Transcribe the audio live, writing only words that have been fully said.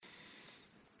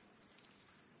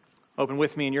Open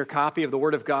with me in your copy of the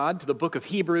Word of God to the book of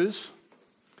Hebrews.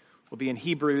 We'll be in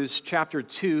Hebrews chapter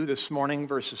 2 this morning,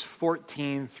 verses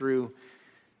 14 through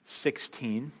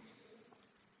 16.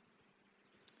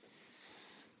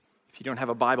 If you don't have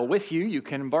a Bible with you, you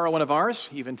can borrow one of ours,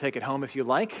 even take it home if you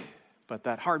like. But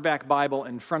that hardback Bible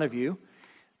in front of you,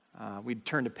 we'd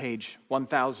turn to page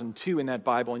 1002 in that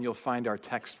Bible, and you'll find our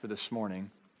text for this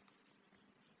morning.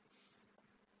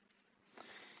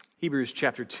 Hebrews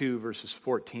chapter 2, verses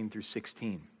 14 through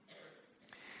 16.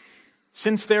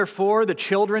 Since therefore the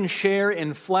children share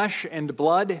in flesh and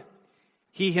blood,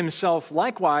 he himself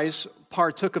likewise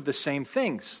partook of the same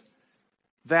things,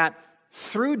 that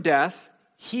through death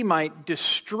he might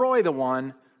destroy the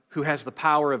one who has the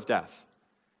power of death,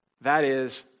 that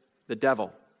is, the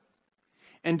devil,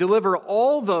 and deliver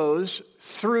all those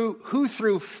who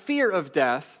through fear of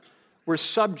death were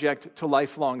subject to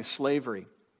lifelong slavery.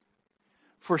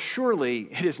 For surely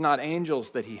it is not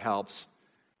angels that he helps,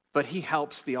 but he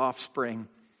helps the offspring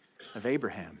of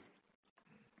Abraham.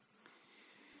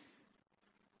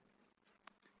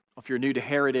 If you're new to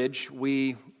Heritage,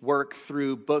 we work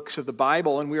through books of the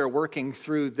Bible, and we are working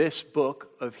through this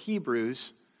book of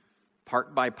Hebrews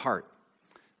part by part.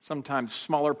 Sometimes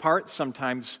smaller parts,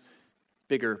 sometimes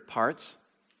bigger parts.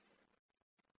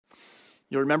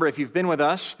 You'll remember, if you've been with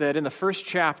us, that in the first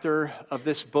chapter of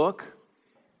this book,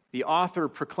 the author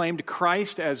proclaimed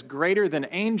Christ as greater than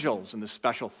angels. And the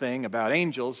special thing about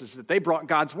angels is that they brought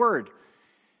God's word.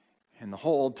 And the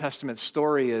whole Old Testament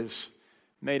story is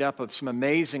made up of some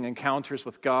amazing encounters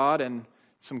with God and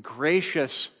some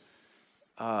gracious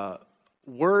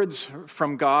words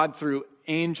from God through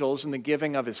angels in the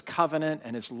giving of his covenant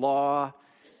and his law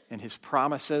and his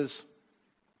promises.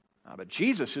 But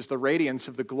Jesus is the radiance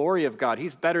of the glory of God.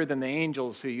 He's better than the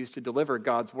angels who used to deliver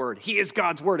God's word. He is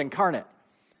God's word incarnate.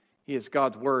 He is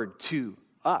God's word to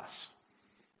us.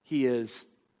 He is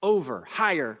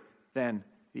higher than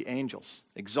the angels,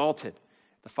 exalted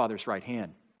at the Father's right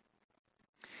hand.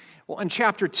 Well, in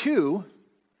chapter 2,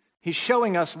 he's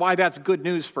showing us why that's good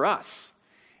news for us.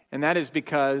 And that is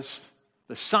because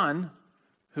the Son,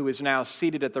 who is now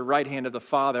seated at the right hand of the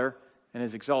Father and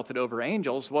is exalted over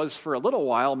angels, was for a little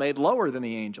while made lower than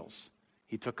the angels.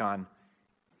 He took on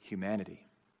humanity.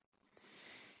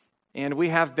 And we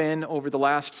have been, over the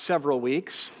last several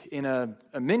weeks, in a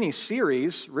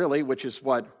mini-series, really, which is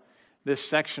what this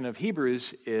section of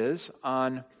Hebrews is,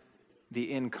 on the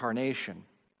incarnation.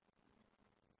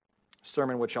 A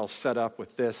sermon which I'll set up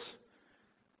with this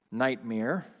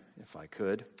nightmare, if I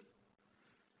could.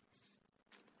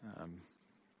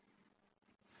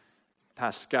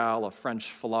 Pascal, a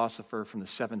French philosopher from the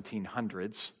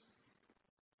 1700s,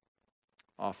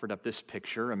 offered up this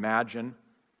picture. Imagine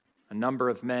a number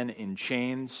of men in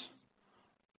chains,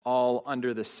 all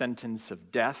under the sentence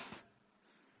of death,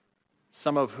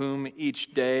 some of whom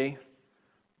each day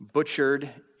butchered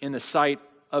in the sight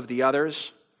of the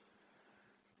others.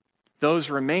 Those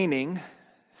remaining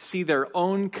see their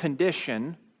own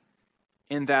condition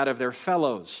in that of their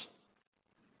fellows.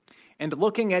 And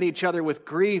looking at each other with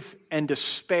grief and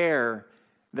despair,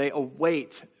 they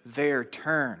await their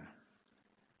turn.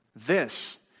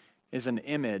 This is an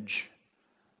image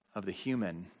of the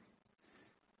human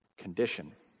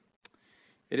condition.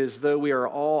 It is as though we are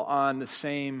all on the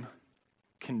same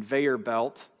conveyor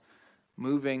belt,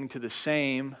 moving to the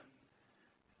same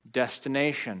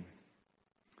destination.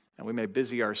 And we may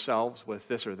busy ourselves with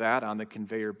this or that on the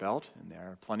conveyor belt, and there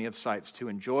are plenty of sights to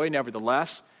enjoy.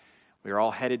 Nevertheless, we are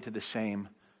all headed to the same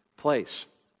place.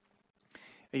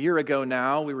 A year ago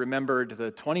now, we remembered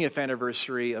the 20th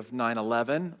anniversary of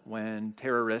 9/11, when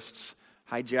terrorists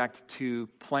hijacked 2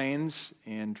 planes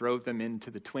and drove them into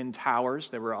the Twin Towers.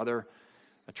 There were other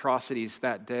atrocities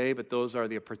that day, but those are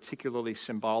the particularly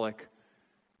symbolic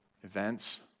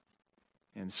events.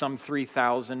 And some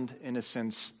 3,000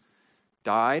 innocents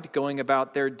died, going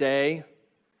about their day,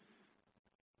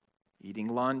 eating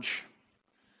lunch,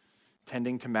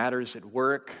 tending to matters at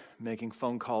work, making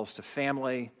phone calls to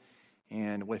family,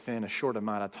 and within a short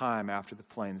amount of time after the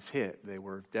planes hit, they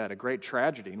were dead. A great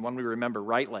tragedy, and one we remember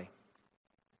rightly.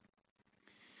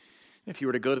 If you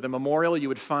were to go to the memorial, you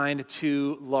would find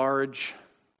 2 large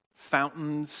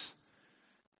fountains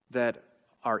that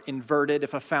are inverted.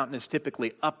 If a fountain is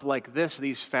typically up like this,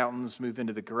 these fountains move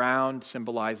into the ground,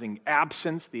 symbolizing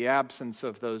absence, the absence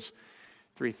of those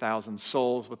 3,000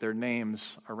 souls with their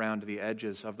names around the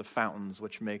edges of the fountains,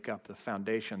 which make up the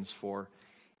foundations for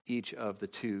each of the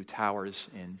 2 towers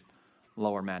in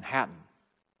Lower Manhattan.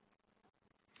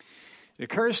 It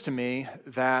occurs to me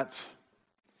that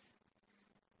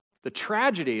the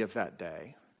tragedy of that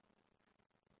day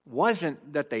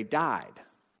wasn't that they died.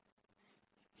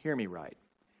 Hear me right.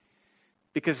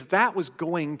 Because that was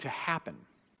going to happen.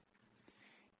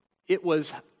 It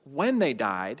was when they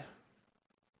died,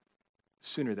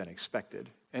 sooner than expected,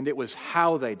 and it was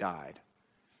how they died,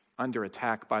 under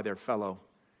attack by their fellow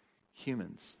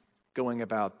humans, going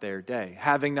about their day,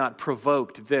 having not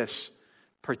provoked this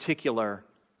particular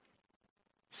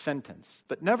sentence.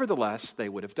 But nevertheless, they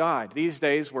would have died. These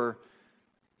days we're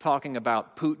talking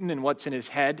about Putin and what's in his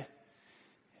head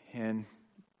and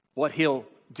what he'll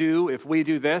do if we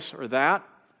do this or that.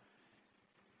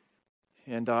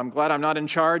 And I'm glad I'm not in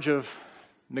charge of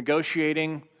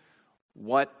negotiating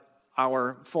what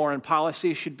our foreign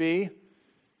policy should be.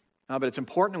 But it's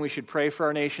important, and we should pray for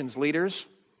our nation's leaders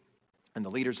and the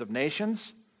leaders of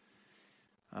nations.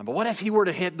 But what if he were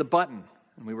to hit the button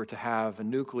and we were to have a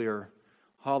nuclear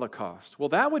holocaust? Well,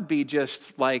 that would be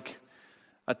just like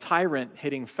a tyrant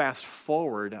hitting fast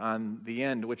forward on the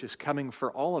end, which is coming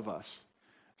for all of us.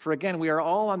 For again, we are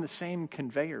all on the same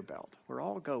conveyor belt. We're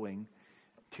all going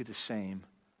to the same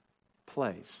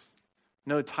place.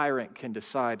 No tyrant can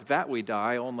decide that we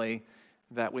die, only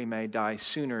that we may die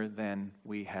sooner than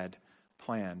we had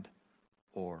planned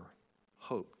or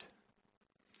hoped.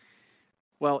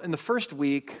 Well, in the first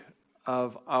week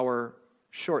of our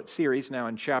short series, now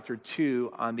in chapter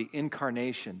 2, on the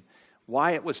incarnation,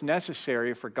 why it was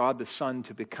necessary for God the Son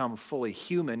to become fully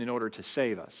human in order to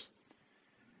save us.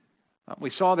 We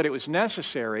saw that it was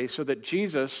necessary so that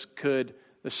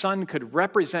the Son could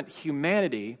represent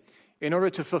humanity in order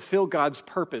to fulfill God's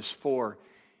purpose for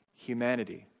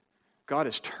humanity. God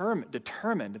is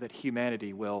determined that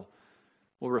humanity will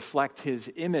reflect His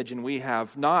image, and we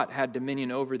have not had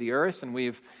dominion over the earth, and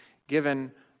we've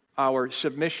given our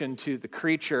submission to the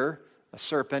creature, a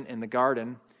serpent in the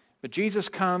garden. But Jesus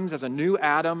comes as a new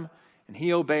Adam, and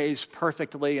He obeys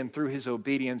perfectly, and through His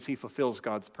obedience, He fulfills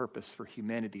God's purpose for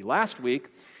humanity. Last week,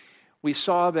 we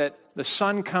saw that the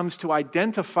Son comes to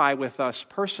identify with us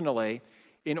personally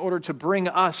in order to bring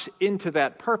us into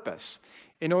that purpose,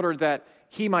 in order that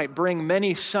He might bring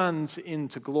many sons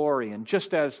into glory. And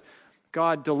just as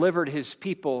God delivered His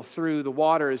people through the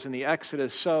waters in the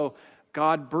Exodus, so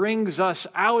God brings us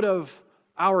out of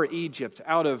our Egypt,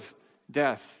 out of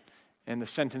death and the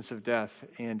sentence of death,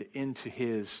 and into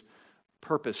His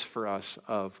purpose for us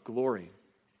of glory.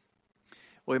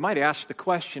 Well, we might ask the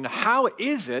question, how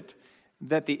is it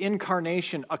that the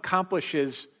incarnation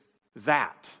accomplishes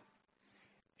that?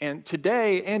 And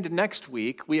today and next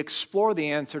week, we explore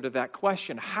the answer to that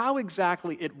question, how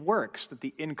exactly it works that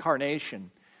the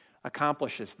incarnation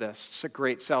accomplishes this. It's a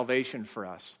great salvation for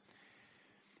us.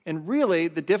 And really,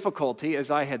 the difficulty,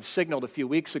 as I had signaled a few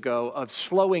weeks ago, of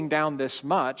slowing down this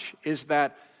much is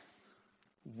that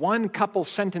one couple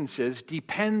sentences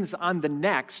depends on the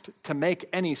next to make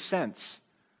any sense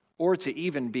or to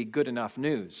even be good enough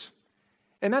news.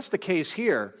 And that's the case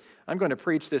here. I'm going to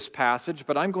preach this passage,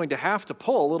 but I'm going to have to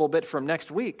pull a little bit from next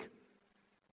week.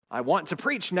 I want to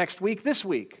preach next week this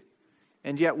week,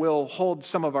 and yet we'll hold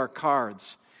some of our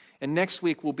cards. And next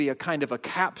week will be a kind of a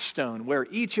capstone where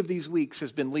each of these weeks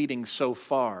has been leading so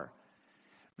far.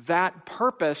 That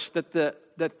purpose that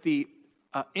the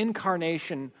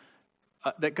incarnation,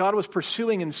 that God was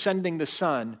pursuing in sending the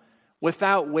Son,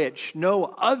 without which no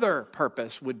other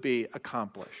purpose would be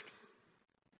accomplished.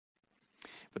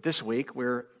 But this week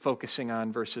we're focusing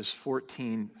on verses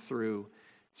 14 through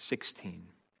 16.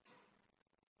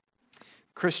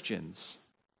 Christians,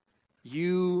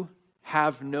 you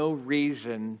have no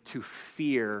reason to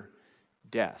fear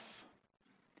death.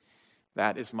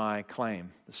 That is my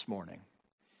claim this morning.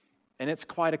 And it's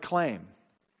quite a claim.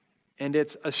 And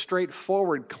it's a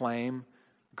straightforward claim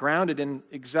grounded in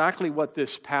exactly what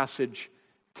this passage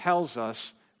tells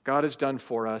us God has done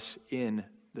for us in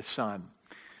the Son.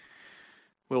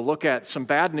 We'll look at some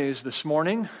bad news this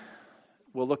morning.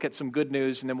 We'll look at some good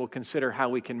news, and then we'll consider how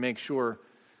we can make sure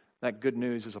that good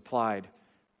news is applied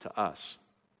to us.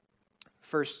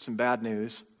 First, some bad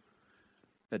news,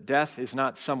 that death is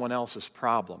not someone else's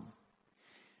problem.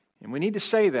 And we need to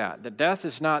say that death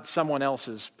is not someone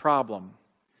else's problem,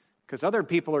 because other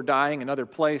people are dying in other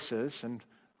places, and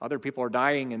other people are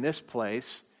dying in this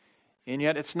place, and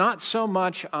yet it's not so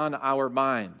much on our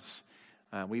minds.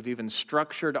 We've even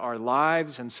structured our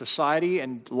lives and society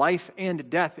and life and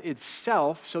death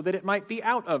itself so that it might be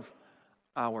out of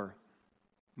our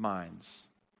minds.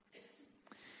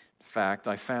 In fact,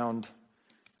 I found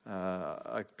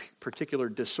a particular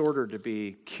disorder to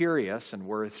be curious and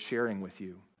worth sharing with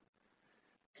you.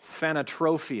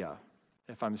 Thanatrophia,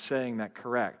 if I'm saying that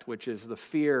correct, which is the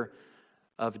fear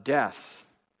of death.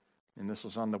 And this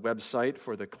was on the website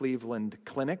for the Cleveland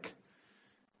Clinic,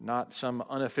 not some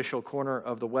unofficial corner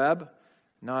of the web.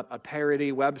 not a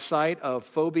parody website of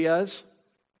phobias.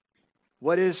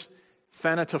 What is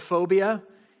thanatophobia?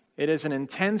 It is an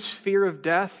intense fear of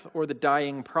death or the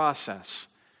dying process.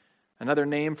 Another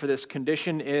name for this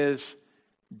condition is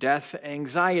death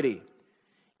anxiety.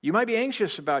 You might be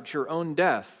anxious about your own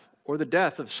death or the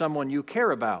death of someone you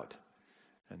care about,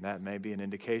 and that may be an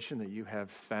indication that you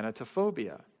have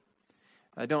thanatophobia.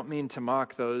 I don't mean to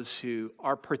mock those who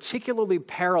are particularly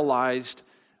paralyzed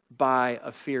by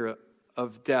a fear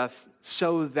of death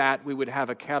so that we would have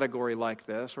a category like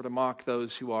this, or to mock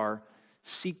those who are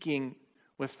seeking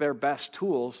with their best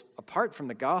tools, apart from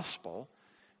the gospel,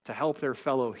 to help their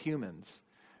fellow humans.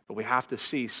 But we have to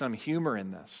see some humor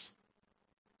in this.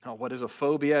 Now, what is a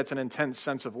phobia? It's an intense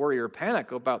sense of worry or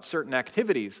panic about certain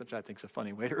activities, which I think is a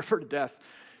funny way to refer to death.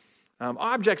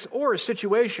 Objects or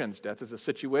situations. Death is a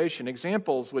situation.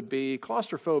 Examples would be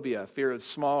claustrophobia, fear of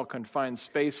small, confined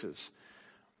spaces,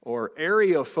 or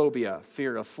aerophobia,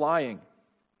 fear of flying.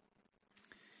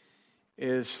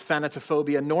 Is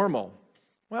thanatophobia normal?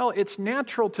 Well, it's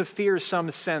natural to feel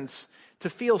some sense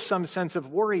of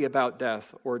worry about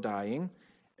death or dying.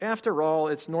 After all,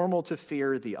 it's normal to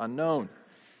fear the unknown.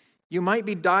 You might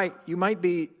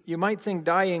think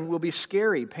dying will be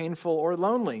scary, painful, or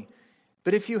lonely.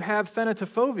 But if you have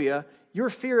thanatophobia, your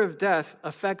fear of death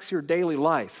affects your daily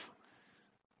life,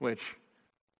 which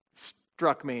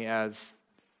struck me as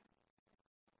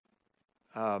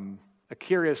a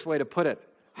curious way to put it.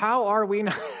 How are we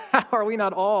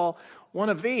not all one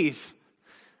of these?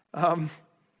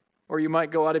 Or you might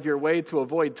go out of your way to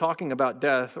avoid talking about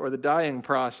death or the dying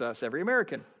process. Every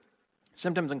American.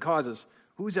 Symptoms and causes.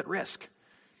 Who's at risk?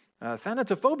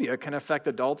 Thanatophobia can affect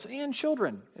adults and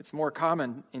children. It's more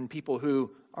common in people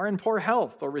who are in poor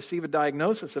health or receive a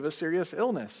diagnosis of a serious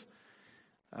illness.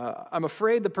 I'm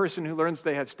afraid the person who learns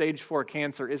they have stage 4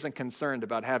 cancer isn't concerned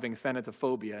about having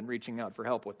thanatophobia and reaching out for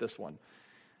help with this one.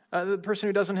 The person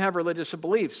who doesn't have religious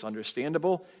beliefs,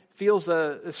 understandable, feels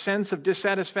a sense of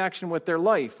dissatisfaction with their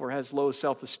life or has low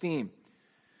self-esteem,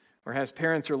 or has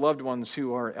parents or loved ones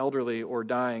who are elderly or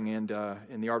dying, and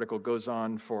the article goes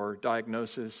on for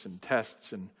diagnosis and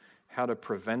tests and how to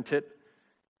prevent it.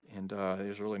 And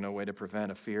there's really no way to prevent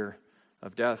a fear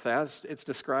of death as it's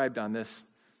described on this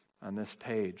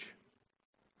page.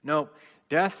 No,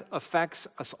 death affects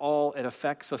us all. It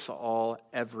affects us all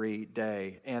every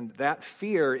day. And that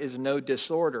fear is no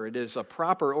disorder. It is a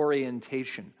proper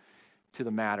orientation to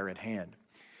the matter at hand.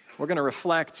 We're going to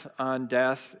reflect on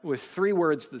death with 3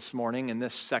 words this morning in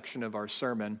this section of our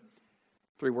sermon.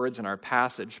 3 words in our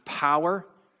passage: power,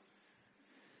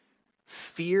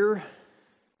 fear,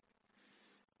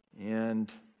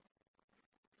 and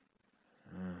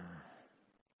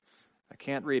I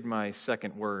can't read my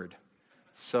second word.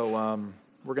 So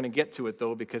we're going to get to it,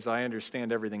 though, because I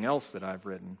understand everything else that I've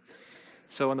written.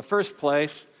 So in the first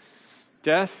place,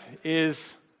 death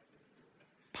is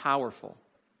powerful.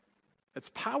 It's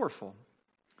powerful.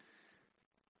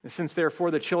 And since,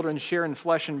 therefore, the children share in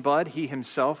flesh and blood, he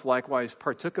himself likewise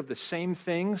partook of the same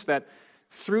things, that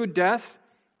through death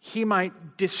he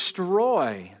might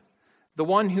destroy the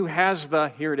one who has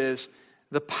the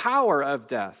power of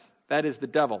death. That is the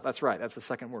devil. That's right. That's the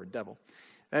second word, devil.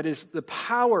 That is the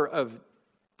power of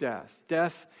death.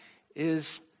 Death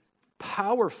is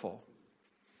powerful.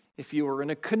 If you were in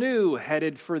a canoe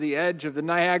headed for the edge of the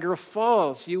Niagara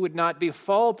Falls, you would not be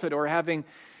faulted or having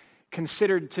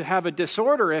considered to have a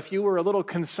disorder if you were a little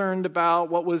concerned about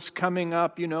what was coming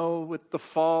up, with the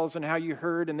falls and how you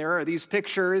heard. And there are these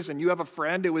pictures, and you have a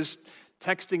friend who was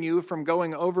texting you from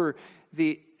going over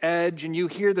the edge, and you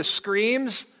hear the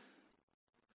screams.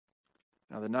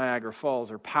 Now, the Niagara Falls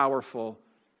are powerful,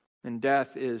 and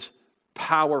death is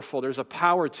powerful. There's a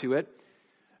power to it.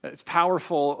 It's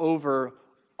powerful over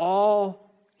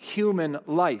all human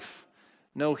life.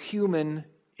 No human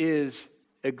is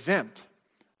exempt,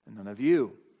 and none of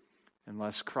you,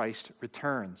 unless Christ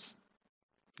returns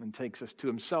and takes us to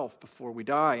himself before we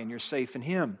die, and you're safe in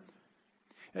him.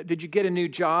 Did you get a new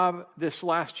job this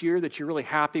last year that you're really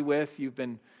happy with? You've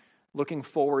been looking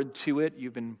forward to it.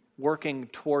 You've been working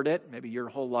toward it, maybe your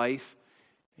whole life,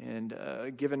 and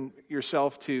given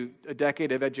yourself to a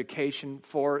decade of education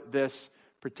for this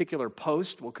particular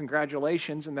post. Well,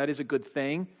 congratulations, and that is a good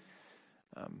thing.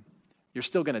 You're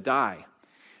still going to die.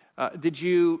 Did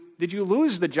you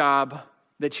lose the job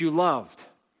that you loved,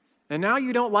 and now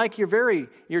you don't like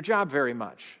your job very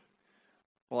much?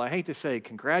 Well, I hate to say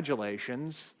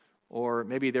congratulations, or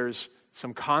maybe there's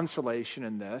some consolation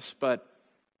in this, but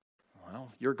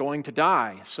well, you're going to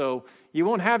die, so you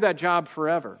won't have that job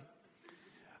forever.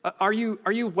 Are you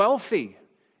wealthy,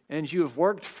 and you have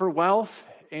worked for wealth,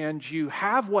 and you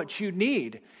have what you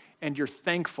need, and you're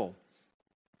thankful.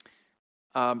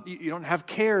 You don't have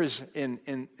cares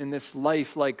in this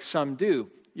life like some do.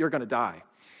 You're going to die.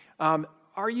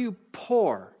 Are you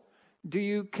poor? Do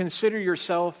you consider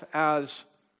yourself as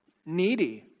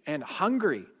needy and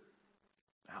hungry?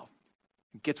 Well,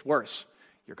 it gets worse.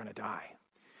 You're going to die.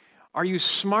 Are you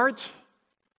smart?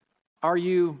 Are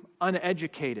you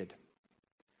uneducated?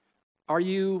 Are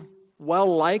you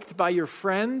well-liked by your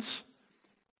friends?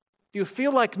 Do you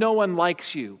feel like no one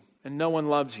likes you and no one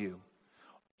loves you?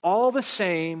 All the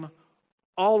same,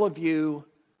 all of you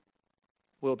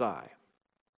will die.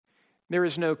 There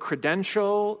is no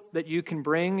credential that you can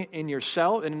bring in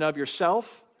yourself, in and of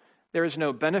yourself. There is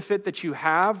no benefit that you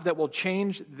have that will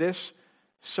change this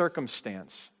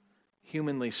circumstance.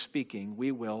 Humanly speaking,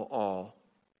 we will all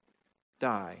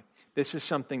die. This is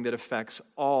something that affects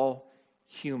all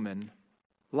human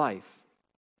life.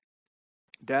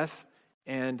 Death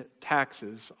and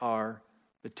taxes are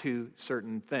the two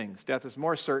certain things. Death is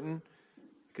more certain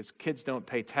because kids don't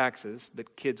pay taxes,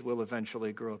 but kids will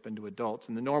eventually grow up into adults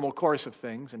in the normal course of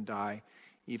things and die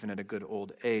even at a good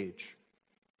old age.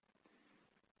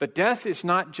 But death is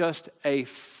not just a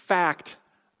fact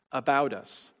about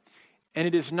us, and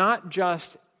it is not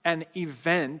just an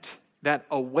event that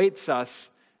awaits us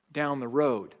down the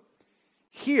road.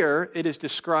 Here it is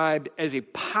described as a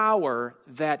power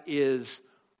that is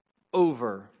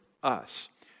over us.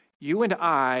 You and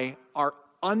I are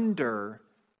under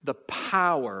the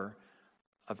power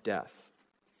of death.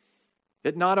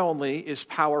 It not only is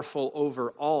powerful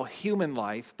over all human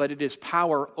life, but it is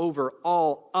power over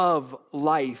all of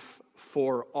life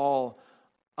for all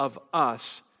of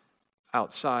us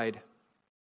outside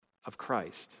of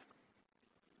Christ.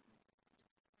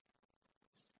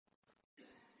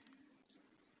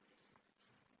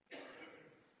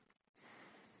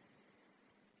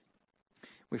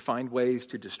 We find ways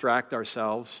to distract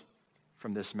ourselves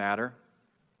from this matter.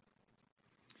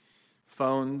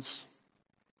 Phones,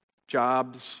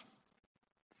 jobs,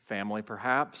 family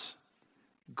perhaps,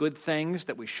 good things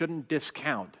that we shouldn't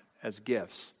discount as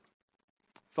gifts.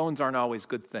 Phones aren't always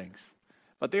good things,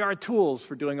 but they are tools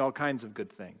for doing all kinds of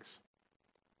good things.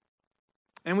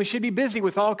 And we should be busy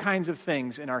with all kinds of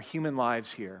things in our human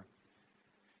lives here.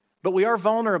 But we are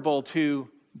vulnerable to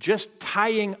just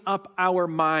tying up our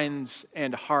minds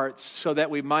and hearts so that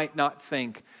we might not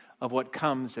think of what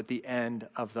comes at the end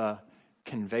of the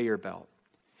conveyor belt.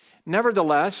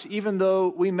 Nevertheless, even though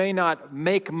we may not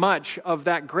make much of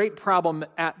that great problem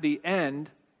at the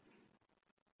end,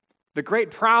 the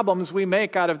great problems we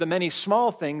make out of the many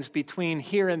small things between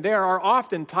here and there are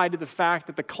often tied to the fact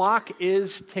that the clock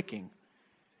is ticking.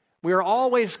 We are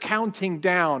always counting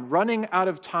down, running out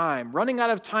of time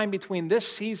between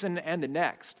this season and the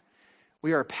next.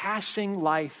 We are passing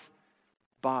life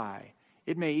by.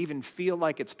 It may even feel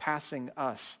like it's passing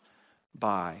us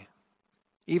by.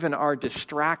 Even our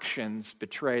distractions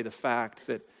betray the fact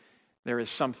that there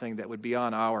is something that would be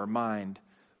on our mind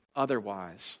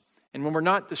otherwise. And when we're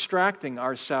not distracting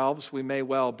ourselves, we may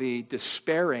well be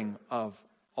despairing of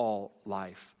all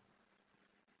life.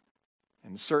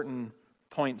 And certain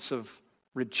points of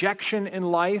rejection in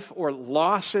life, or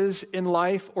losses in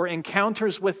life, or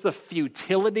encounters with the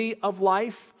futility of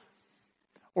life,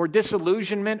 or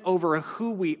disillusionment over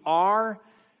who we are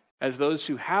as those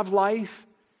who have life,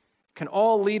 can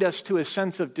all lead us to a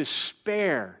sense of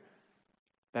despair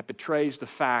that betrays the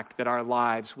fact that our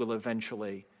lives will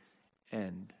eventually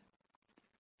end.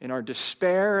 In our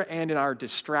despair and in our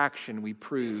distraction, we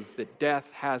prove that death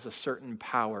has a certain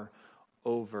power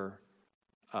over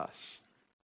us.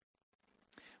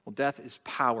 Well, death is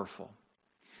powerful.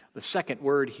 The second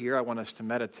word here I want us to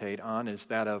meditate on is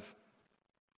that of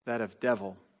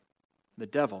devil. The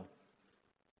devil.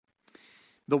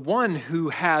 The one who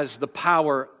has the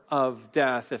power of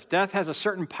death. If death has a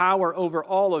certain power over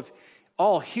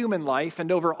all human life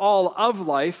and over all of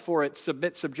life, for it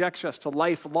subjects us to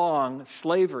lifelong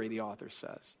slavery, the author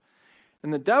says.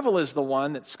 And the devil is the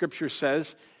one that Scripture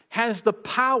says has the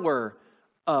power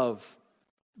of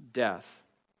death.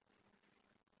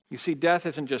 You see, death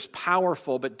isn't just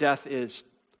powerful, but death is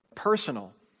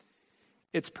personal.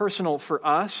 It's personal for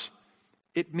us.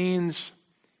 It means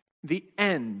the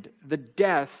end, the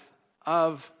death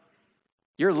of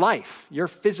your life, your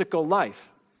physical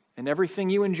life, and everything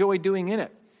you enjoy doing in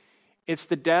it. It's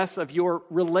the death of your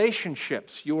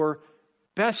relationships, your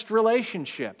best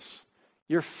relationships,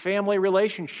 your family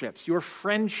relationships, your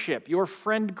friendship, your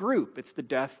friend group. It's the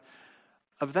death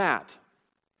of that.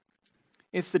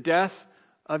 It's the death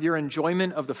of your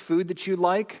enjoyment of the food that you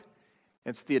like.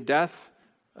 It's the death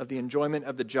of the enjoyment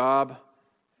of the job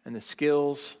and the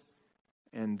skills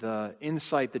and the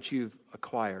insight that you've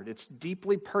acquired. It's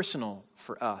deeply personal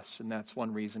for us, and that's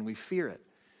one reason we fear it.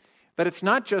 But it's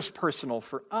not just personal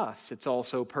for us, it's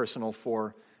also personal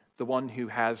for the one who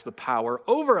has the power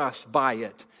over us by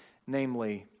it,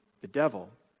 namely the devil.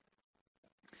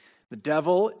 The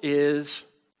devil is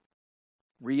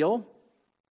real.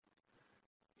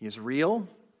 He is real,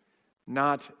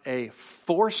 not a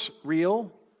force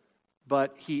real,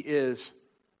 but he is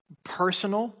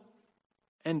personal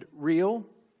and real.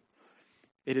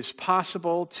 It is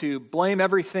possible to blame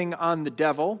everything on the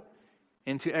devil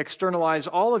and to externalize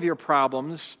all of your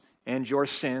problems and your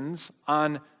sins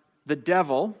on the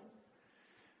devil.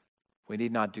 We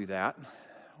need not do that.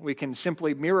 We can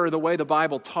simply mirror the way the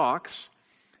Bible talks,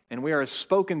 and we are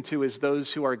spoken to as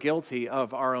those who are guilty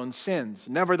of our own sins.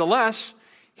 Nevertheless,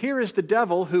 here is the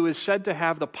devil who is said to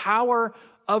have the power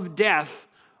of death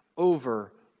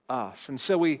over us. And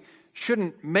so we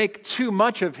shouldn't make too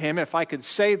much of him, if I could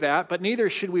say that, but neither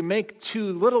should we make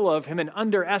too little of him and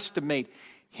underestimate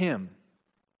him.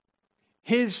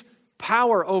 His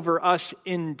power over us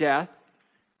in death,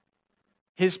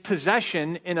 his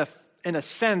possession in a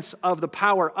sense of the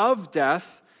power of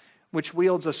death, which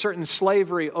wields a certain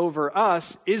slavery over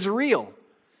us, is real.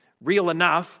 Real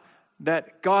enough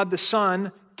that God the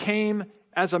Son came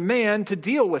as a man to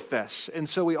deal with this, and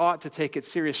so we ought to take it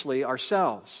seriously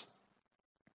ourselves.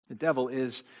 The devil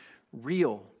is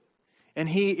real, and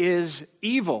he is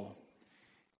evil.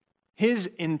 His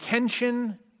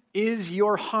intention is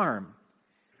your harm.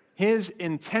 His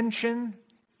intention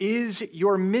is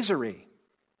your misery,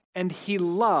 and he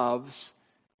loves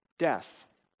death.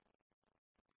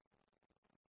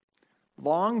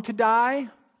 Long to die?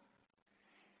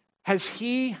 Has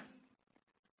he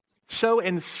so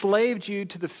enslaved you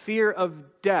to the fear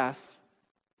of death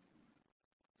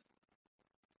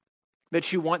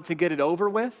that you want to get it over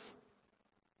with?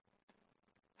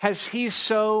 Has he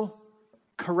so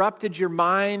corrupted your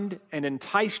mind and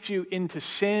enticed you into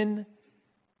sin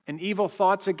and evil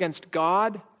thoughts against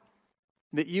God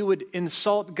that you would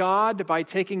insult God by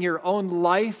taking your own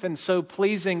life and so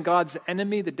pleasing God's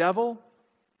enemy, the devil?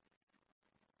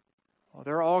 Well,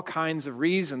 there are all kinds of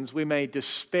reasons we may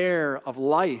despair of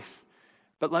life,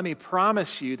 but let me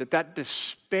promise you that that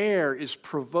despair is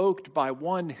provoked by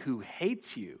one who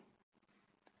hates you.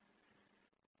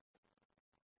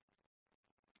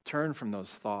 Turn from those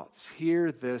thoughts.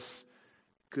 Hear this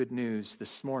good news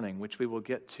this morning, which we will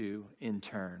get to in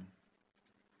turn.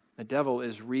 The devil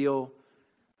is real.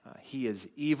 He is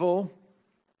evil.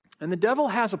 And the devil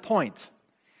has a point.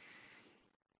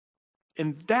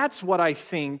 And that's what I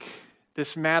think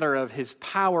this matter of his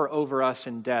power over us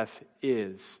in death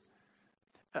is.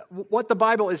 What the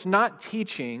Bible is not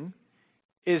teaching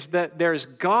is that there's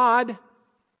God,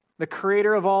 the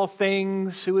creator of all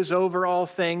things, who is over all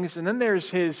things, and then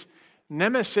there's his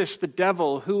nemesis, the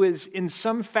devil, who is in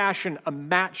some fashion a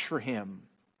match for him.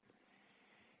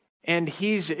 And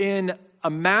he's in a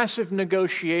massive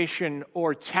negotiation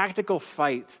or tactical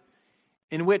fight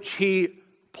in which he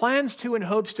plans to and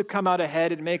hopes to come out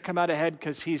ahead, and may come out ahead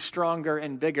because he's stronger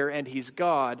and bigger and he's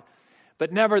God.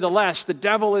 But nevertheless, the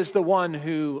devil is the one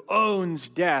who owns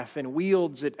death and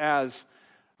wields it as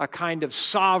a kind of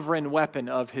sovereign weapon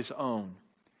of his own.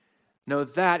 No,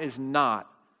 that is not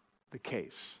the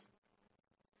case.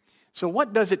 So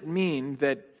what does it mean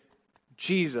that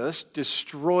Jesus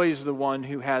destroys the one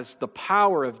who has the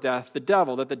power of death, the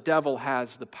devil, that the devil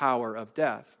has the power of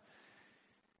death?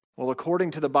 Well,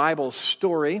 according to the Bible's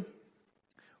story,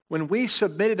 when we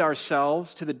submitted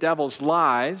ourselves to the devil's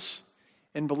lies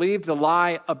and believed the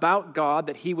lie about God,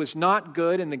 that he was not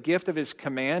good in the gift of his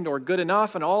command or good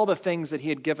enough in all the things that he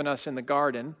had given us in the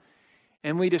garden,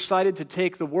 and we decided to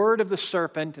take the word of the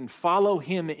serpent and follow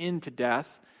him into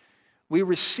death, we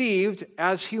received,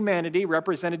 as humanity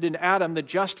represented in Adam, the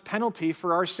just penalty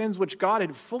for our sins, which God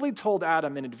had fully told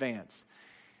Adam in advance,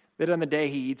 that on the day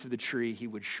he eats of the tree, he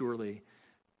would surely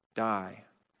die.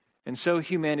 And so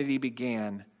humanity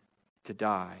began to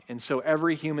die. And so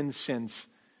every human since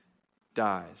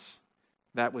dies.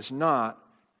 That was not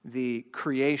the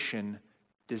creation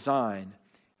design,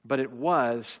 but it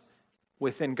was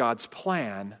within God's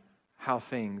plan how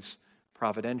things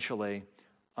providentially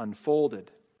unfolded.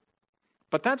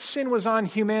 But that sin was on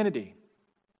humanity.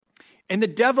 And the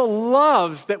devil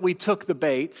loves that we took the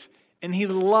bait, and he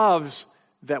loves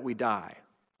that we die.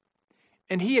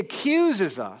 And he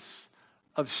accuses us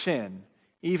of sin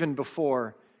even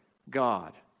before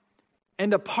God.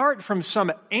 And apart from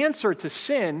some answer to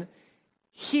sin,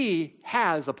 he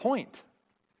has a point.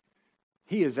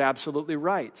 He is absolutely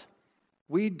right.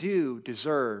 We do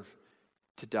deserve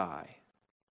to die.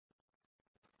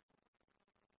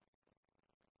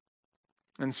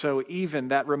 And so even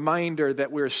that reminder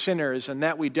that we're sinners and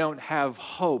that we don't have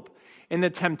hope, and the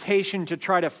temptation to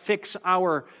try to fix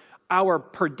our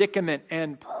predicament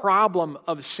and problem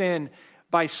of sin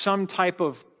by some type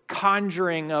of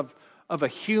conjuring of a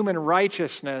human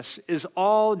righteousness is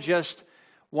all just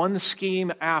one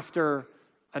scheme after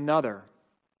another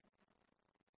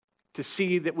to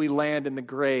see that we land in the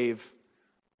grave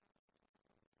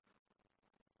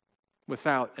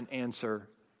without an answer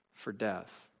for death.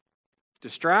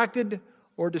 Distracted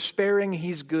or despairing,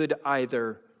 he's good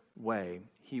either way.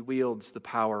 He wields the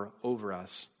power over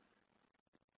us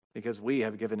because we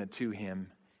have given it to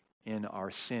him in our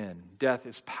sin. Death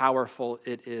is powerful.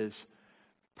 It is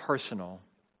personal.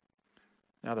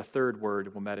 Now the third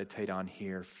word we'll meditate on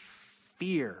here,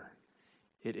 fear.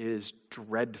 It is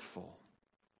dreadful.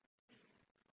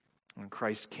 When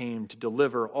Christ came to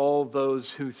deliver all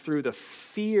those who through the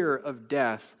fear of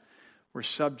death were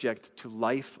subject to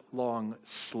lifelong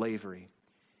slavery.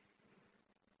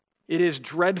 It is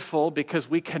dreadful because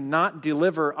we cannot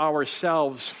deliver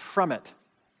ourselves from it.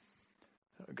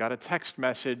 I got a text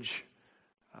message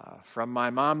from my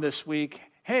mom this week.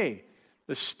 Hey,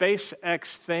 the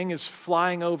SpaceX thing is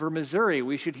flying over Missouri.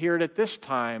 We should hear it at this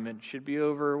time. It should be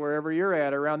over wherever you're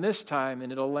at around this time,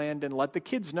 and it'll land and let the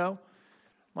kids know.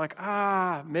 I'm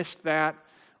like, missed that.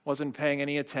 Wasn't paying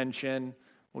any attention.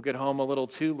 We'll get home a little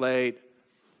too late.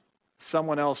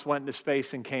 Someone else went into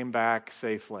space and came back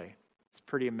safely. It's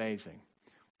pretty amazing.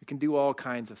 We can do all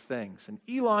kinds of things. And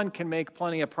Elon can make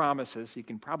plenty of promises he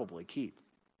can probably keep.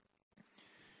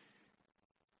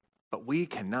 But we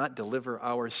cannot deliver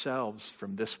ourselves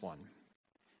from this one.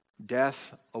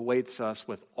 Death awaits us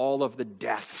with all of the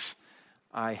deaths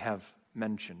I have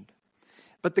mentioned.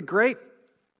 But the great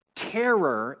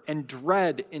terror and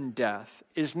dread in death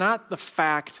is not the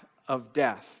fact of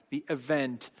death, the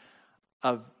event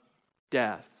of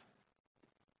death.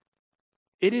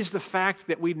 It is the fact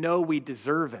that we know we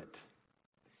deserve it.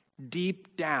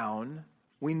 Deep down,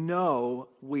 we know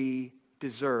we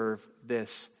deserve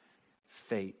this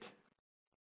fate.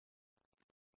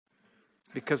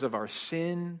 Because of our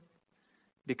sin,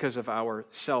 because of our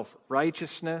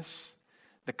self-righteousness,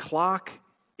 the clock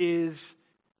is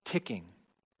ticking.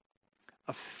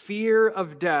 A fear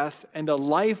of death and a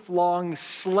lifelong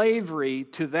slavery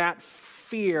to that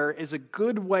fear is a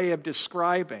good way of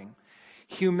describing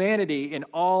humanity in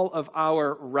all of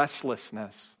our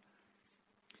restlessness.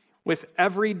 With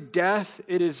every death,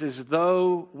 it is as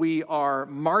though we are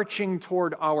marching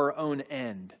toward our own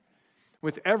end.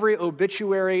 With every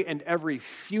obituary and every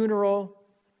funeral,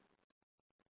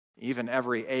 even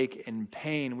every ache and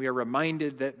pain, we are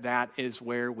reminded that that is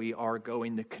where we are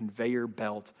going. The conveyor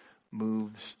belt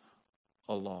moves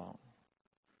along.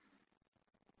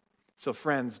 So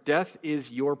friends, death is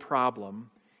your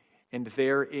problem, and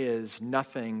there is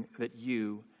nothing that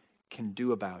you can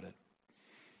do about it.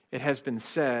 It has been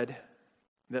said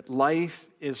that life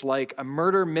is like a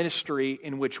murder mystery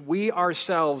in which we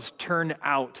ourselves turn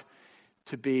out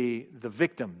to be the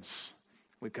victims.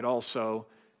 We could also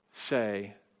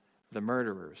say the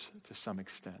murderers to some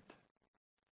extent.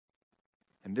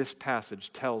 And this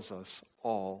passage tells us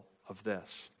all of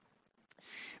this.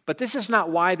 But this is not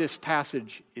why this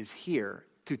passage is here,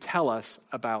 to tell us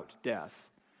about death.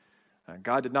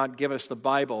 God did not give us the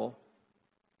Bible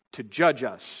to judge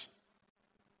us.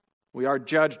 We are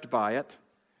judged by it,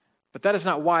 but that is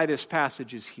not why this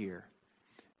passage is here.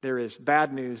 There is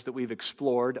bad news that we've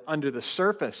explored under the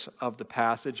surface of the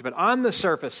passage, but on the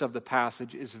surface of the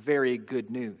passage is very good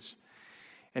news.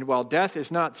 And while death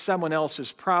is not someone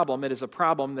else's problem, it is a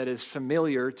problem that is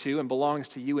familiar to and belongs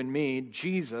to you and me.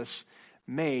 Jesus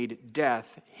made death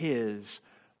his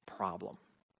problem.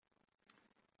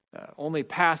 Only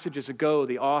passages ago,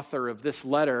 the author of this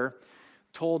letter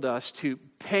told us to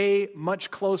pay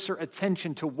much closer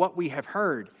attention to what we have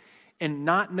heard and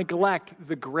not neglect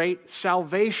the great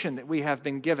salvation that we have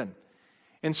been given.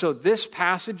 And so this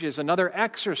passage is another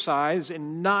exercise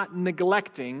in not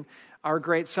neglecting our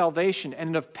great salvation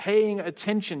and of paying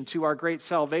attention to our great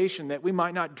salvation that we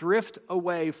might not drift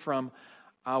away from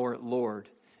our Lord.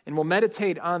 And we'll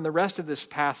meditate on the rest of this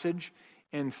passage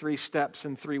in 3 steps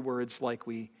and 3 words like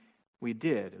we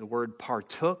did. The word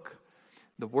partook,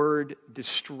 the word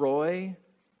destroy,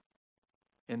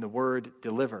 and the word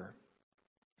deliver.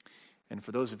 And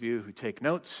for those of you who take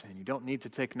notes, and you don't need to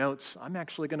take notes, I'm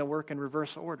actually going to work in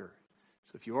reverse order.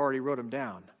 So if you already wrote them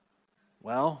down,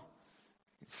 well,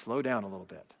 slow down a little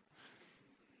bit.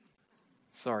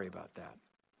 Sorry about that.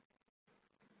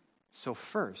 So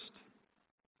first,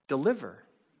 deliver.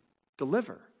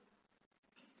 Deliver.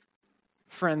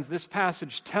 Friends, this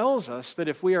passage tells us that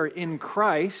if we are in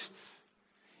Christ,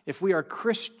 if we are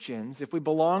Christians, if we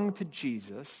belong to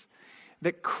Jesus,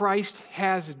 that Christ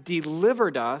has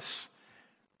delivered us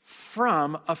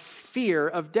from a fear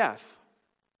of death.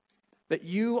 That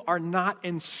you are not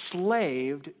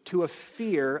enslaved to a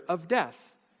fear of death.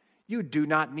 You do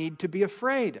not need to be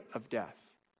afraid of death.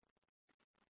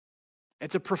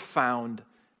 It's a profound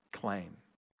claim.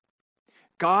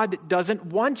 God doesn't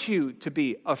want you to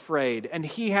be afraid, and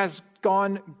He has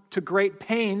gone to great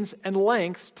pains and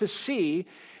lengths to see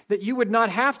that you would not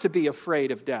have to be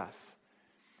afraid of death.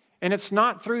 And it's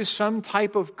not through some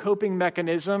type of coping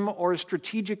mechanism or a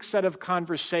strategic set of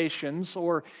conversations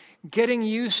or getting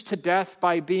used to death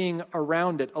by being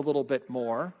around it a little bit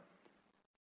more.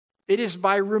 It is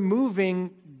by removing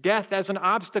death as an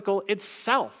obstacle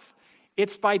itself.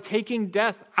 It's by taking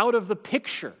death out of the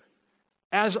picture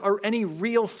as any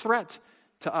real threat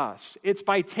to us. It's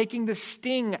by taking the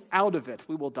sting out of it.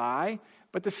 We will die,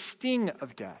 but the sting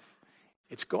of death,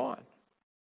 it's gone.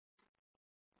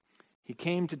 He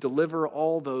came to deliver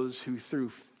all those who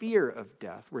through fear of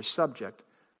death were subject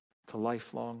to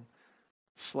lifelong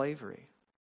slavery.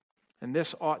 And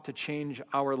this ought to change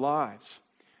our lives.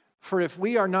 For if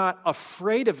we are not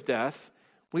afraid of death,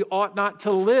 we ought not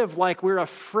to live like we're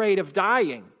afraid of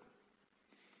dying.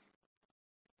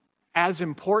 As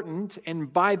important,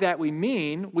 and by that we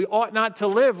mean, we ought not to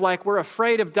live like we're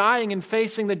afraid of dying and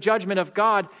facing the judgment of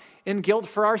God in guilt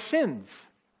for our sins.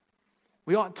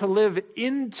 We ought to live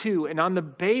into and on the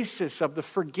basis of the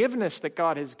forgiveness that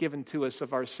God has given to us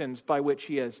of our sins by which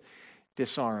He has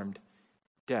disarmed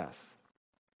death.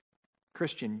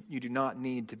 Christian, you do not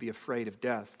need to be afraid of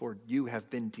death, for you have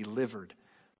been delivered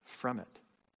from it.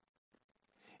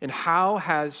 And how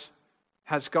has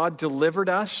God delivered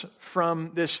us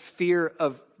from this fear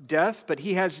of death? But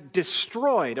He has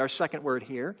destroyed, our second word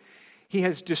here, He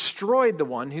has destroyed the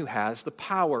one who has the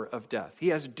power of death. He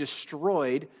has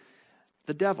destroyed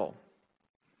the devil.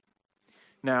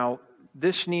 Now,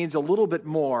 this needs a little bit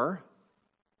more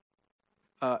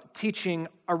teaching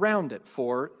around it,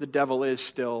 for the devil is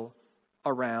still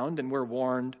around, and we're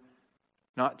warned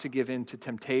not to give in to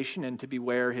temptation and to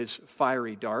beware his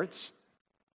fiery darts.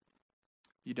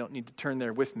 You don't need to turn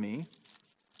there with me,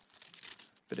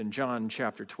 but in John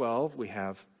chapter 12, we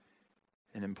have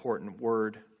an important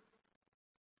word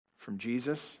from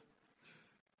Jesus,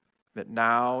 that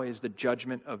now is the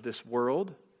judgment of this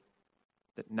world,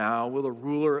 that now will the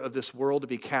ruler of this world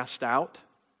be cast out,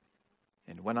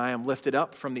 and when I am lifted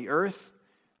up from the earth,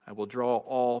 I will draw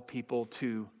all people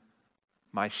to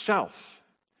myself.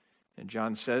 And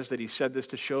John says that he said this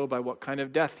to show by what kind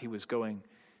of death he was going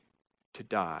to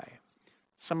die.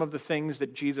 Some of the things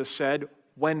that Jesus said,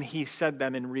 when He said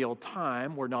them in real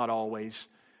time, were not always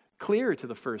clear to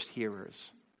the first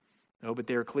hearers. No, but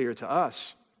they're clear to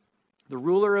us. The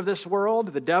ruler of this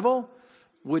world, the devil,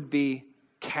 would be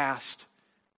cast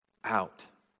out.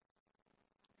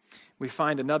 We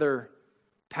find another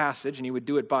passage, and He would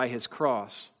do it by His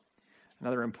cross.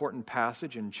 Another important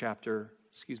passage in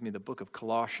the book of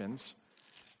Colossians,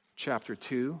 chapter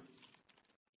 2,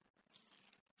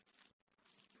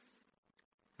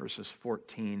 verses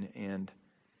 14 and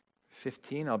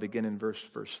 15. I'll begin in verse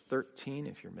 13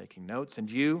 if you're making notes. And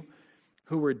you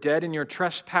who were dead in your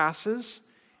trespasses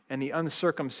and the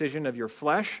uncircumcision of your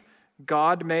flesh,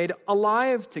 God made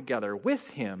alive together with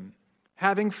Him,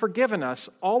 having forgiven us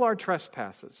all our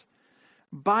trespasses,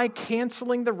 by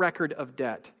canceling the record of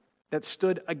debt that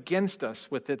stood against us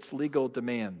with its legal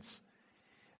demands.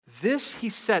 This He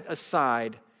set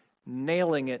aside,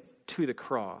 nailing it to the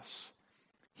cross.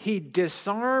 He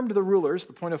disarmed the rulers,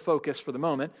 the point of focus for the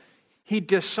moment. He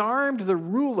disarmed the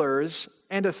rulers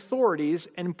and authorities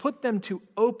and put them to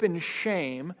open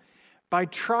shame by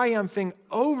triumphing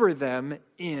over them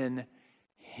in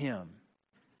Him.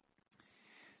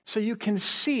 So you can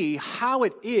see how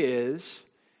it is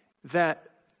that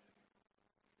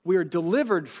we are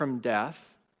delivered from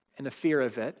death and the fear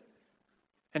of it,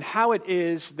 and how it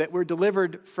is that we're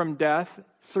delivered from death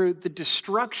through the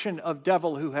destruction of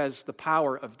devil who has the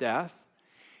power of death.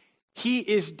 He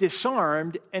is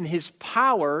disarmed and his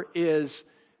power is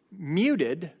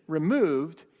muted,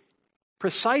 removed,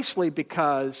 precisely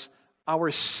because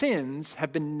our sins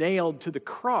have been nailed to the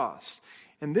cross.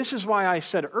 And this is why I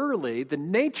said early, the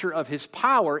nature of his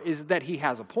power is that he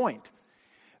has a point.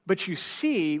 But you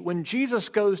see, when Jesus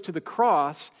goes to the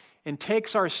cross and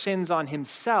takes our sins on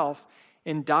himself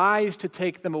and dies to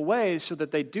take them away so that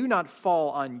they do not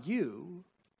fall on you,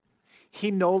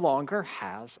 he no longer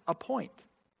has a point.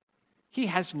 He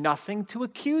has nothing to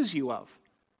accuse you of.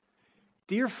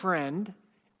 Dear friend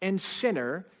and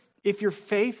sinner, if your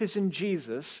faith is in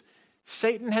Jesus,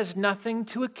 Satan has nothing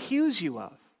to accuse you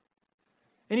of.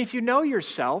 And if you know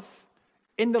yourself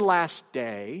in the last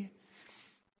day,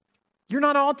 you're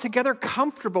not altogether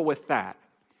comfortable with that,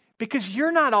 because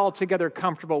you're not altogether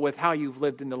comfortable with how you've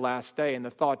lived in the last day and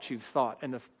the thoughts you've thought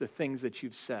and the things that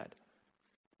you've said.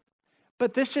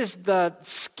 But this is the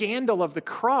scandal of the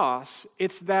cross.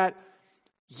 It's that,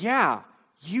 yeah,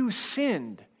 you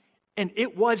sinned, and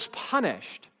it was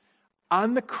punished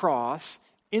on the cross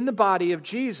in the body of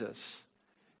Jesus,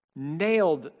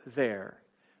 nailed there,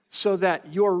 so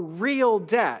that your real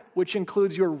debt, which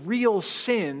includes your real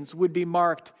sins, would be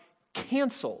marked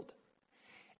canceled.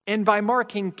 And by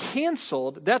marking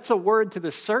canceled, that's a word to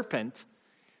the serpent.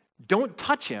 Don't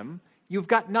touch him. You've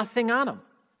got nothing on him.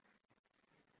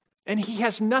 And he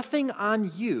has nothing on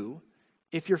you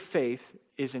if your faith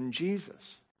is in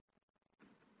Jesus.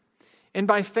 And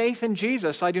by faith in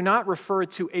Jesus, I do not refer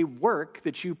to a work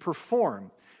that you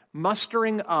perform,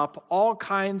 mustering up all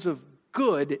kinds of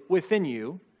good within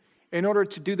you in order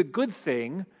to do the good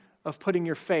thing of putting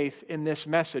your faith in this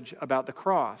message about the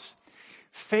cross.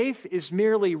 Faith is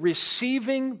merely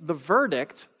receiving the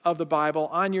verdict of the Bible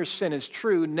on your sin as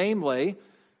true, namely,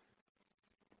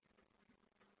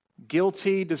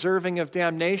 guilty, deserving of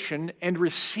damnation, and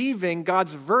receiving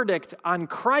God's verdict on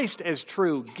Christ as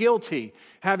true, guilty,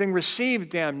 having received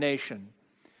damnation,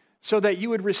 so that you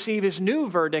would receive his new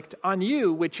verdict on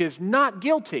you, which is not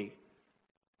guilty,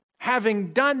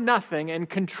 having done nothing and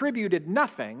contributed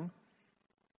nothing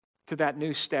to that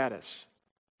new status.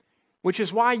 Which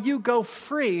is why you go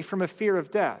free from a fear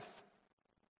of death.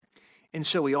 And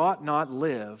so we ought not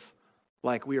live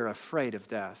like we are afraid of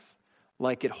death,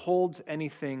 like it holds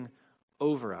anything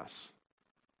over us.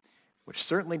 Which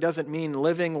certainly doesn't mean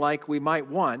living like we might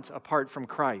want apart from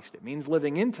Christ. It means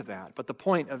living into that. But the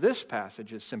point of this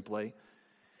passage is simply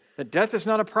that death is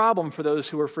not a problem for those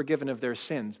who are forgiven of their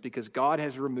sins, because God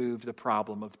has removed the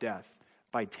problem of death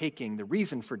by taking the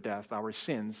reason for death, our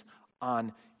sins,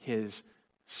 on his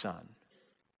Son.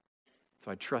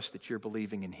 So I trust that you're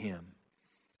believing in him.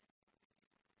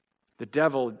 The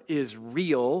devil is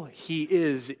real. He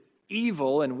is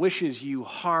evil and wishes you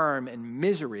harm and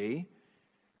misery.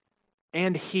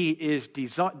 And he is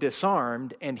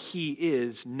disarmed, and he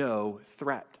is no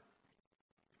threat.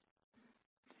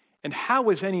 And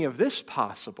how is any of this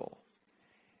possible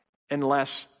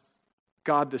unless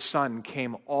God the Son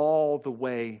came all the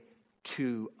way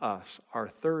to us? Our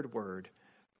third word,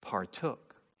 partook.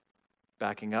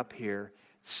 Backing up here,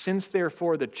 since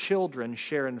therefore the children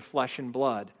share in flesh and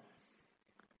blood.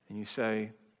 And you say,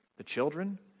 the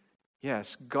children?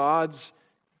 Yes, God's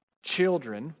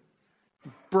children,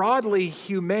 broadly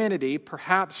humanity,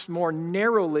 perhaps more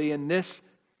narrowly in this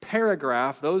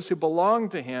paragraph, those who belong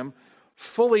to him,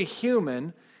 fully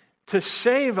human, to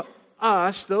save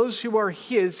us, those who are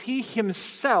his, he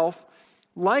himself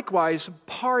likewise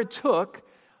partook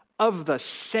of the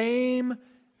same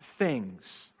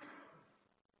things.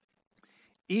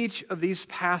 Each of these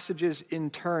passages in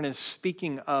turn is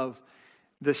speaking of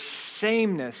the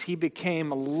sameness. He became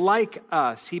like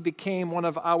us. He became one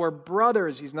of our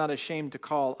brothers. He's not ashamed to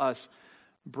call us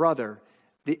brother.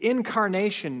 The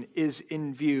incarnation is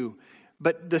in view.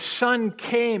 But the Son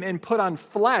came and put on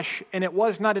flesh, and it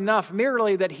was not enough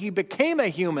merely that he became a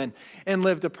human and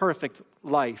lived a perfect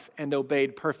life and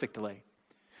obeyed perfectly.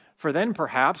 For then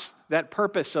perhaps that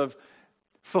purpose of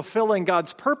fulfilling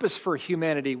God's purpose for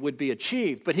humanity would be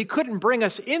achieved. But he couldn't bring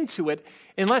us into it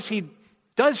unless he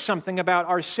does something about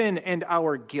our sin and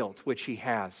our guilt, which he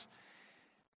has,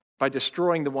 by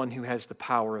destroying the one who has the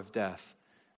power of death,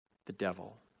 the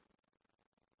devil.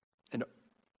 And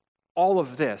all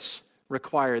of this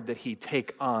required that he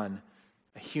take on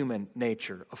a human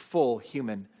nature, a full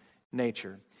human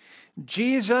nature.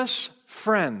 Jesus,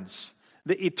 friends,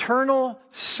 the eternal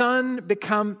Son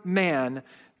become man,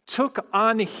 took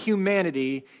on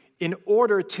humanity in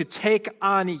order to take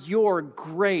on your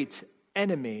great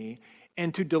enemy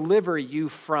and to deliver you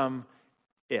from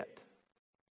it.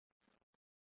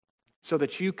 So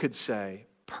that you could say,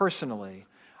 personally,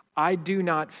 I do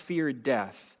not fear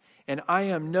death, and I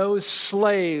am no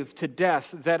slave to death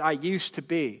that I used to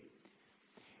be.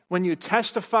 When you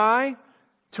testify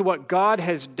to what God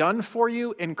has done for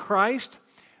you in Christ,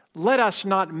 let us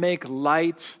not make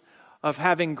light of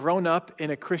having grown up in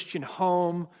a Christian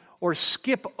home or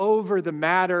skip over the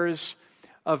matters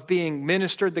of being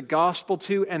ministered the gospel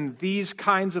to and these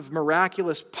kinds of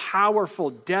miraculous,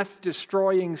 powerful,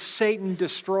 death-destroying,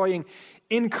 Satan-destroying,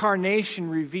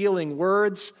 incarnation-revealing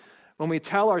words when we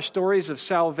tell our stories of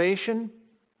salvation.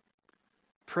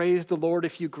 Praise the Lord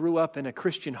if you grew up in a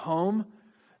Christian home.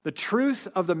 The truth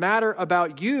of the matter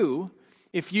about you,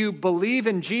 if you believe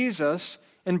in Jesus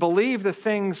and believe the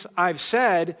things I've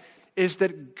said, is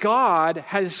that God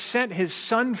has sent his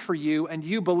Son for you and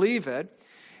you believe it,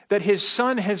 that his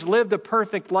Son has lived a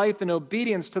perfect life in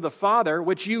obedience to the Father,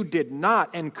 which you did not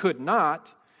and could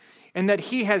not, and that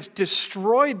he has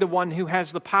destroyed the one who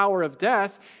has the power of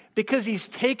death because he's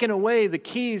taken away the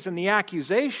keys and the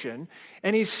accusation,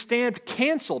 and he's stamped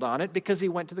canceled on it because he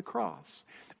went to the cross.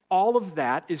 All of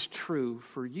that is true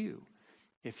for you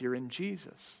if you're in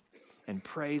Jesus. And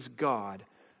praise God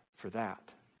for that.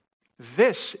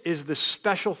 This is the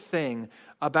special thing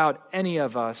about any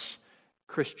of us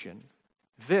Christian.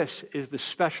 This is the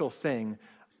special thing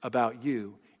about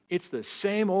you. It's the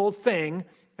same old thing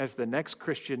as the next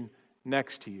Christian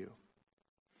next to you.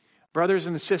 Brothers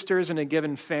and sisters in a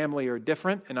given family are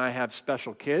different, and I have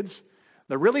special kids.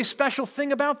 The really special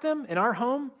thing about them in our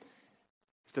home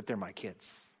is that they're my kids.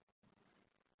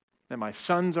 That my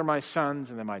sons are my sons,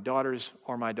 and that my daughters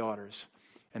are my daughters.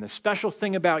 And the special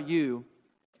thing about you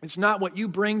is not what you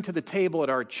bring to the table at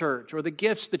our church, or the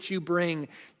gifts that you bring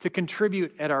to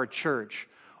contribute at our church,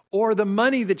 or the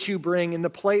money that you bring in the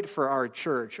plate for our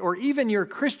church, or even your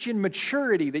Christian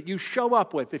maturity that you show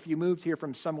up with if you moved here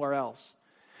from somewhere else,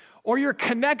 or your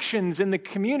connections in the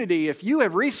community if you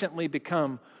have recently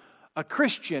become a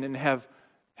Christian and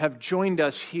have joined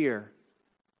us here.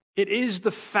 It is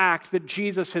the fact that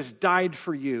Jesus has died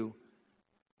for you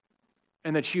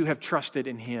and that you have trusted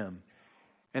in him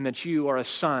and that you are a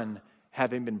son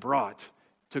having been brought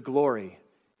to glory.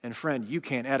 And friend, you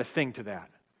can't add a thing to that.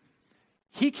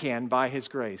 He can, by his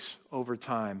grace, over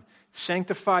time,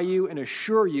 sanctify you and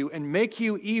assure you and make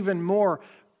you even more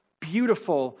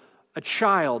beautiful a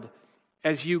child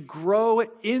as you grow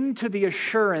into the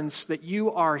assurance that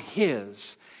you are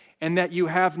his and that you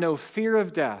have no fear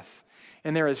of death.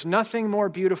 And there is nothing more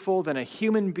beautiful than a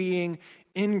human being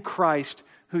in Christ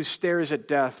who stares at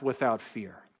death without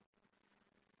fear.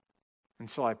 And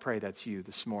so I pray that's you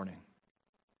this morning.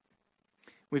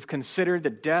 We've considered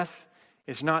that death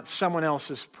is not someone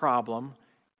else's problem,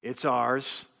 it's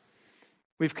ours.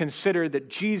 We've considered that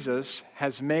Jesus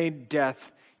has made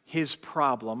death his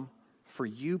problem for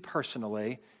you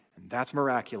personally, and that's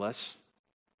miraculous.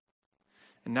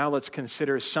 And now let's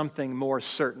consider something more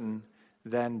certain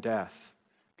than death.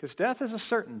 Because death is a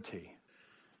certainty,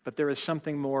 but there is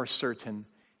something more certain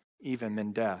even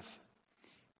than death.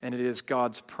 And it is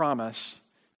God's promise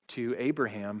to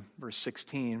Abraham, verse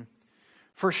 16.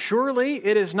 For surely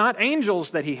it is not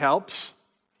angels that he helps,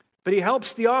 but he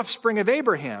helps the offspring of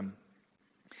Abraham.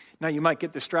 Now you might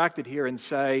get distracted here and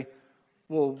say,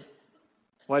 well,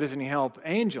 why doesn't he help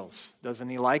angels? Doesn't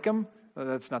he like them? Well,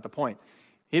 that's not the point.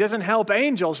 He doesn't help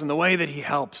angels in the way that he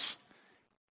helps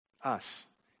us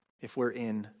if we're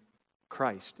in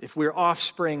Christ, if we're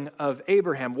offspring of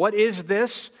Abraham. What is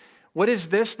this? What is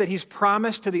this that he's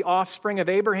promised to the offspring of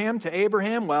Abraham, to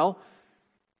Abraham? Well,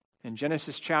 in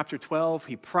Genesis chapter 12,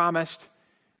 he promised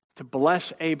to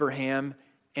bless Abraham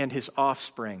and his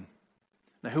offspring.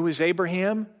 Now, who is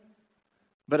Abraham?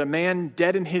 But a man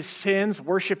dead in his sins,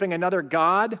 worshiping another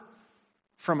god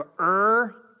from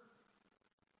Ur,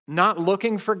 not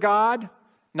looking for God,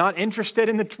 not interested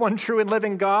in the one true and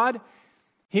living God.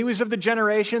 He was of the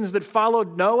generations that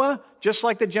followed Noah, just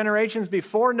like the generations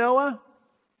before Noah,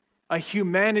 a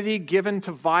humanity given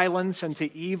to violence and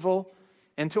to evil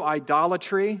and to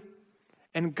idolatry.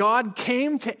 And God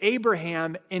came to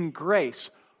Abraham in grace,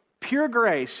 pure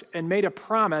grace, and made a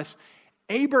promise.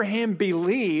 Abraham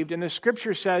believed, and the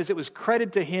scripture says it was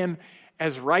credited to him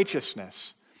as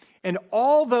righteousness. And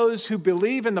all those who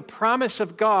believe in the promise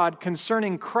of God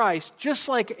concerning Christ, just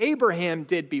like Abraham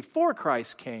did before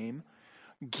Christ came,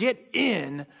 get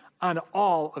in on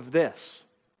all of this.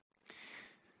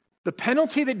 The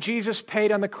penalty that Jesus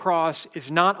paid on the cross is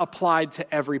not applied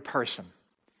to every person.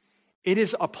 It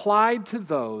is applied to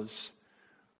those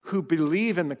who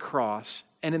believe in the cross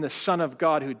and in the Son of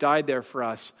God who died there for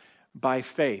us by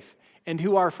faith, and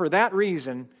who are for that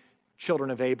reason children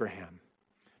of Abraham.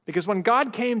 Because when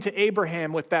God came to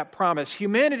Abraham with that promise,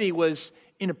 humanity was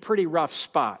in a pretty rough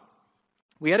spot.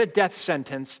 We had a death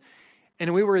sentence,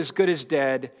 and we were as good as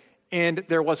dead, and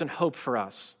there wasn't hope for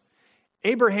us.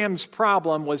 Abraham's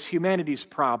problem was humanity's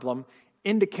problem,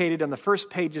 indicated on the first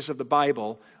pages of the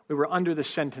Bible. We were under the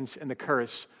sentence and the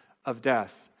curse of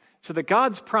death. So that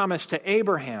God's promise to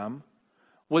Abraham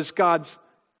was God's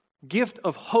gift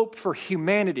of hope for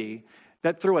humanity,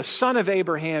 that through a son of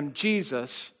Abraham,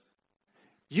 Jesus,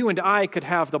 you and I could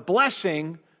have the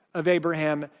blessing of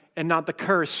Abraham and not the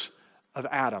curse of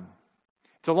Adam.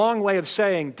 It's a long way of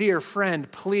saying, dear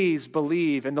friend, please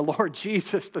believe in the Lord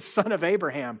Jesus, the Son of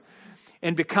Abraham,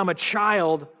 and become a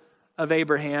child of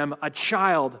Abraham, a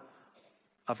child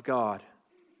of God.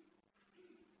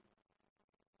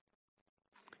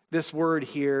 This word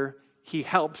here, he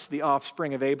helps the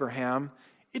offspring of Abraham.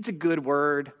 It's a good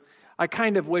word. I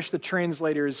kind of wish the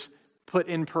translators put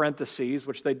in parentheses,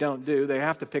 which they don't do. They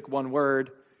have to pick one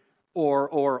word,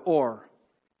 or.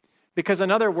 Because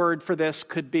another word for this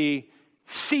could be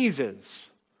seizes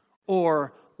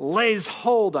or lays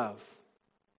hold of.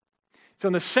 So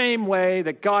in the same way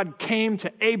that God came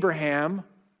to Abraham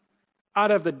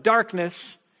out of the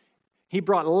darkness, he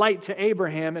brought light to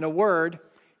Abraham in a word.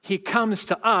 He comes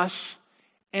to us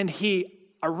and he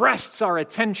arrests our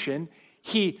attention.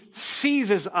 He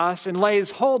seizes us and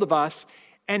lays hold of us,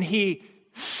 and he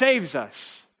saves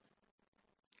us.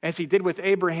 As he did with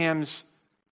Abraham's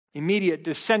immediate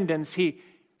descendants, he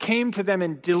came to them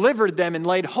and delivered them and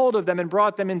laid hold of them and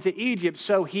brought them into Egypt.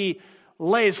 So he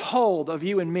lays hold of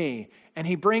you and me, and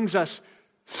he brings us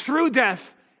through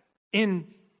death into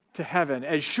heaven,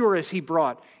 as sure as he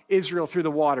brought Israel through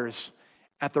the waters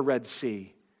at the Red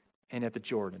Sea and at the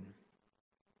Jordan.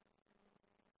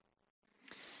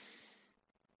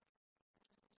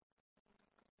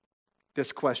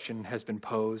 This question has been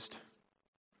posed.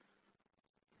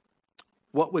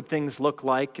 What would things look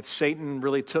like if Satan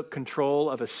really took control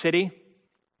of a city?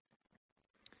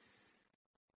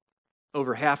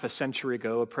 Over half a century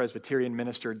ago, a Presbyterian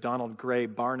minister, Donald Gray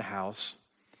Barnhouse,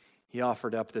 he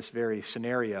offered up this very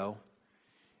scenario.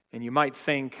 And you might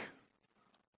think,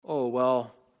 oh,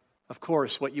 well, of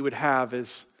course, what you would have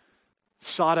is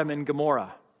Sodom and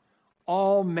Gomorrah,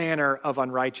 all manner of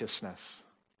unrighteousness.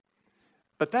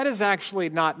 But that is actually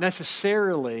not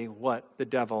necessarily what the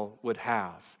devil would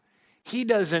have. He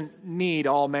doesn't need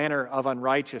all manner of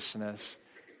unrighteousness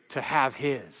to have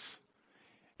his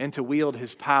and to wield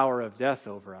his power of death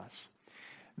over us.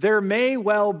 There may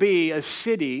well be a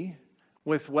city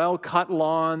with well-cut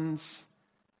lawns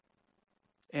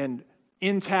and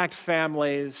intact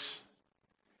families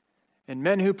and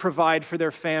men who provide for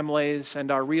their families and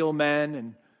are real men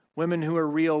and women who are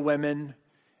real women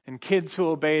and kids who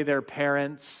obey their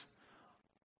parents,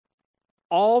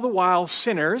 all the while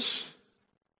sinners,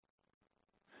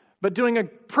 but doing a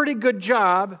pretty good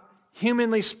job,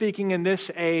 humanly speaking, in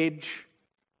this age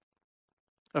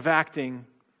of acting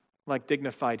like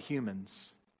dignified humans.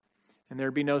 And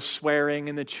there'd be no swearing,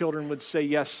 and the children would say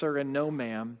yes, sir, and no,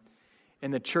 ma'am.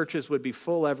 And the churches would be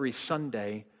full every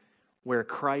Sunday where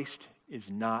Christ is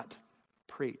not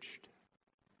preached.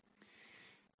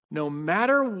 No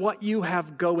matter what you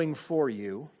have going for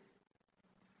you,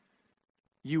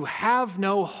 you have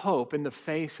no hope in the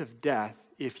face of death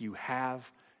if you have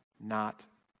not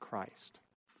Christ.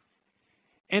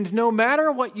 And no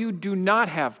matter what you do not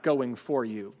have going for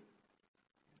you,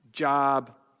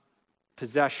 job,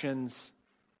 possessions,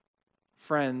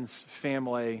 friends,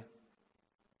 family,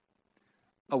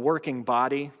 a working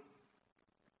body,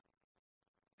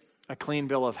 a clean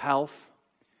bill of health,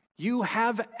 you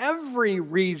have every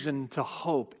reason to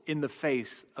hope in the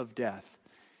face of death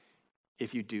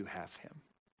if you do have him.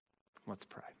 Let's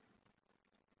pray.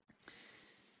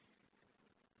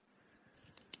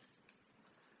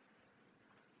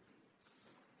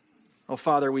 Oh,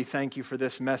 Father, we thank you for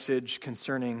this message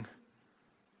concerning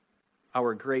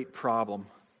our great problem.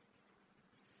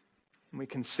 And we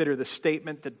consider the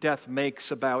statement that death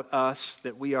makes about us,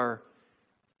 that we are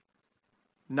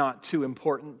not too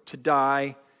important to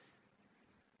die,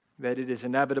 that it is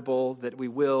inevitable, that we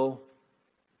will,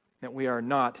 that we are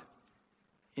not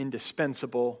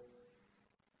indispensable.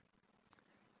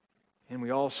 And we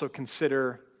also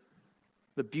consider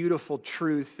the beautiful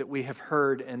truth that we have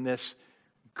heard in this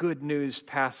good news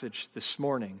passage this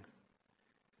morning,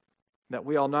 that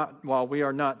while we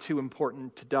are not too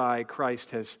important to die,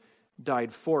 Christ has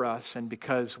died for us, and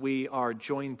because we are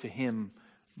joined to him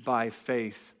by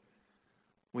faith,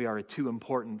 we are too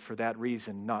important for that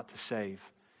reason not to save.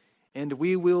 And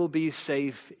we will be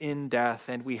safe in death,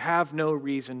 and we have no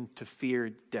reason to fear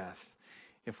death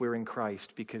if we're in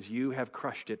Christ, because you have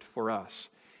crushed it for us,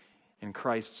 and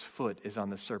Christ's foot is on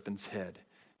the serpent's head.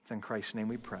 It's in Christ's name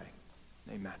we pray.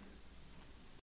 Amen.